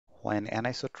When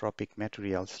anisotropic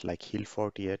materials like Hill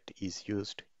 48 is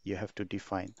used, you have to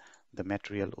define the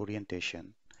material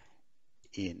orientation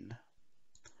in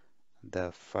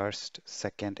the first,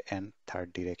 second, and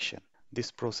third direction. This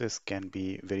process can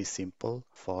be very simple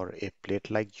for a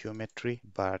plate-like geometry,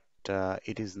 but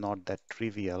it is not that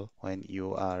trivial when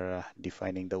you are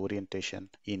defining the orientation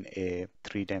in a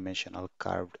three-dimensional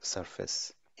curved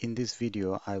surface. In this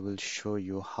video, I will show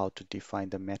you how to define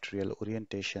the material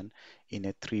orientation in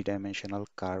a three-dimensional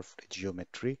curved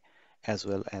geometry as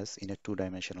well as in a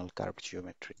two-dimensional curved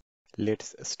geometry.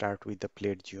 Let's start with the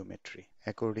plate geometry.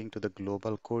 According to the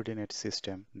global coordinate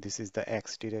system, this is the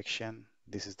x direction,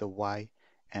 this is the y,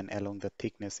 and along the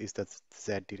thickness is the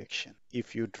z direction.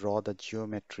 If you draw the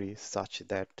geometry such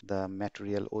that the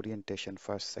material orientation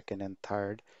first, second, and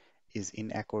third is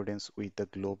in accordance with the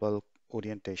global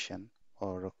orientation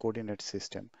or coordinate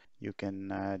system, you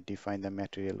can define the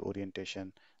material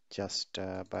orientation just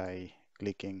by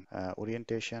clicking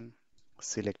orientation,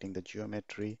 selecting the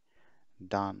geometry,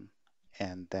 done,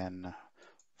 and then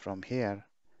from here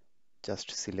just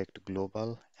select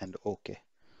global and OK.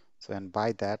 So, and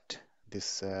by that,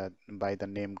 by the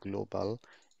name global,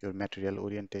 your material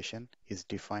orientation is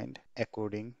defined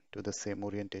according to the same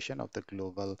orientation of the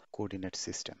global coordinate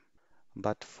system.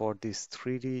 But for this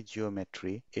 3D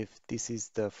geometry, if this is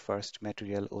the first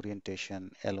material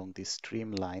orientation along the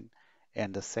streamline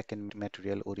and the second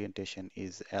material orientation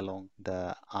is along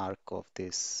the arc of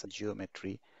this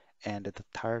geometry, and the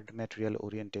third material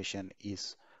orientation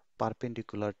is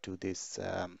perpendicular to this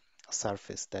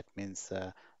surface, that means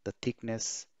the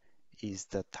thickness is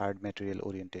the third material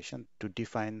orientation. To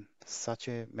define such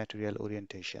a material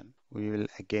orientation, we will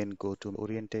again go to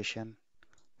orientation,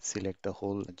 select the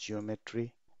whole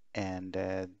geometry, and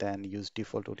then use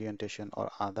default orientation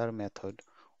or other method.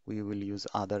 We will use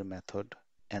other method,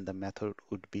 and the method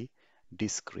would be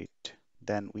discrete.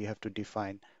 Then we have to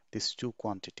define these two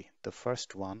quantity. The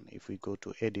first one, if we go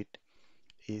to edit,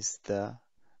 is the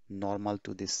normal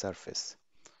to this surface.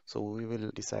 So we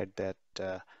will decide that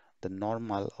the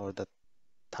normal or the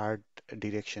third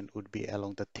direction would be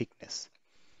along the thickness.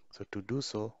 So to do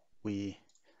so, we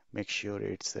make sure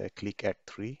it's click at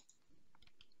 3.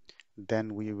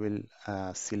 Then we will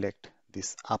select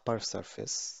this upper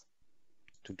surface.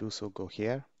 To do so, go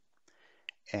here,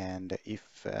 and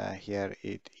if here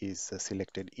it is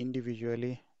selected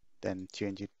individually, then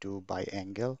change it to by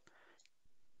angle.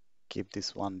 Keep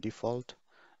this one default.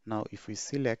 Now if we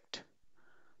select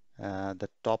the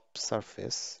top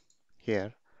surface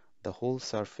here, the whole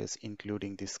surface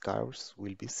including these curves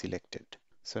will be selected.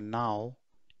 So now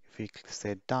if we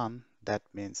say done, that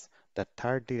means the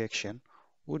third direction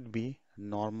would be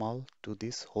normal to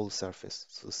this whole surface.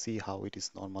 So see how it is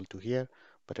normal to here,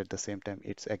 but at the same time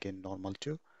it's again normal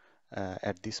to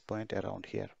at this point around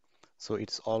here. So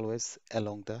it's always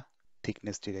along the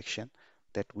thickness direction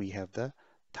that we have the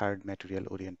third material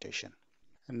orientation.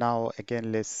 Now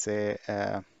again, let's say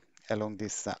along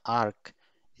this arc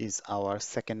is our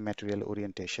second material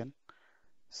orientation.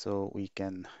 So we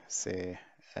can say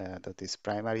that this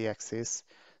primary axis,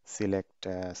 select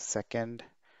second,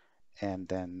 and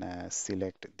then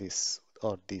select this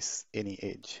or this any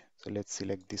edge. So let's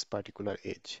select this particular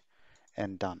edge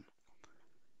and done.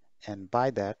 And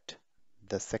by that,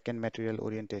 the second material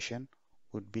orientation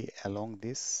would be along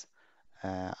this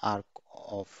arc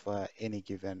of any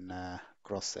given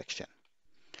cross section.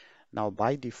 Now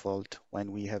by default,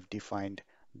 when we have defined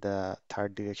the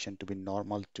third direction to be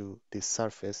normal to this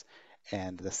surface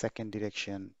and the second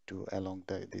direction to along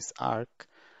this arc,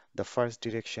 the first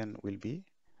direction will be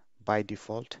by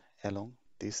default along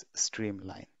this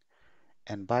streamline.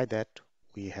 And by that,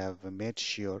 we have made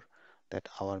sure that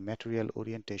our material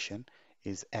orientation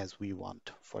is as we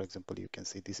want. For example, you can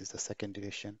see this is the second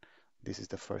direction, this is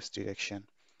the first direction,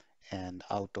 and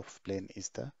out of plane is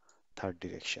the third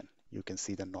direction. You can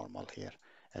see the normal here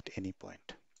at any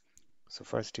point. So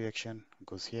first direction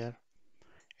goes here,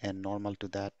 and normal to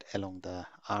that along the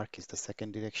arc is the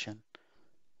second direction.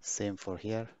 Same for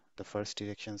here, the first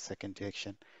direction, second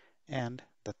direction, and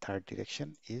the third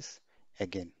direction is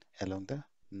again along the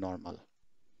normal.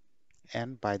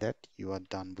 And by that, you are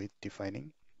done with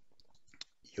defining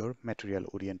your material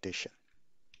orientation.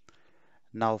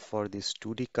 Now for this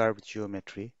 2D curved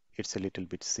geometry, it's a little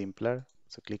bit simpler.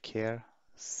 So click here,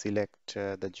 select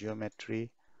the geometry,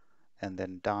 and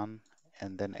then done.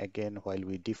 And then again, while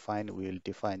we will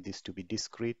define this to be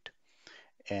discrete.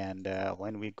 And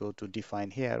when we go to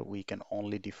define here, we can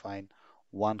only define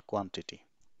one quantity.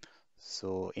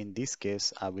 So in this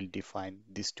case, I will define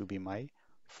this to be my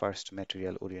first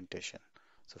material orientation.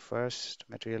 So first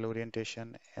material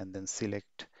orientation, and then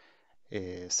select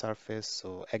a surface.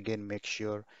 So again, make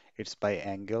sure it's by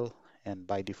angle, and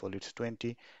by default it's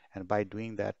 20. And by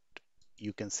doing that,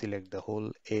 you can select the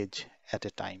whole edge at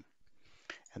a time.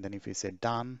 And then if we say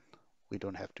done, we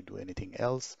don't have to do anything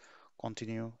else.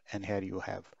 Continue, and here you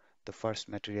have the first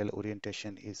material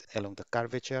orientation is along the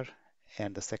curvature,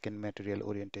 and the second material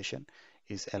orientation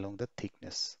is along the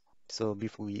thickness. So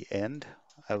before we end,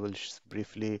 I will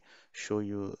briefly show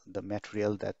you the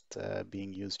material that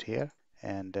being used here.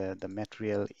 And the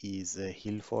material is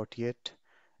Hill 48,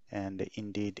 and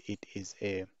indeed it is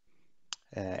a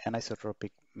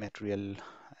anisotropic material,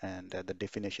 and the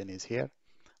definition is here,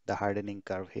 the hardening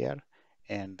curve here,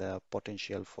 and the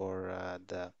potential for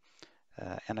the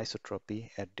anisotropy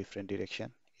at different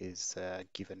direction is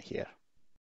given here.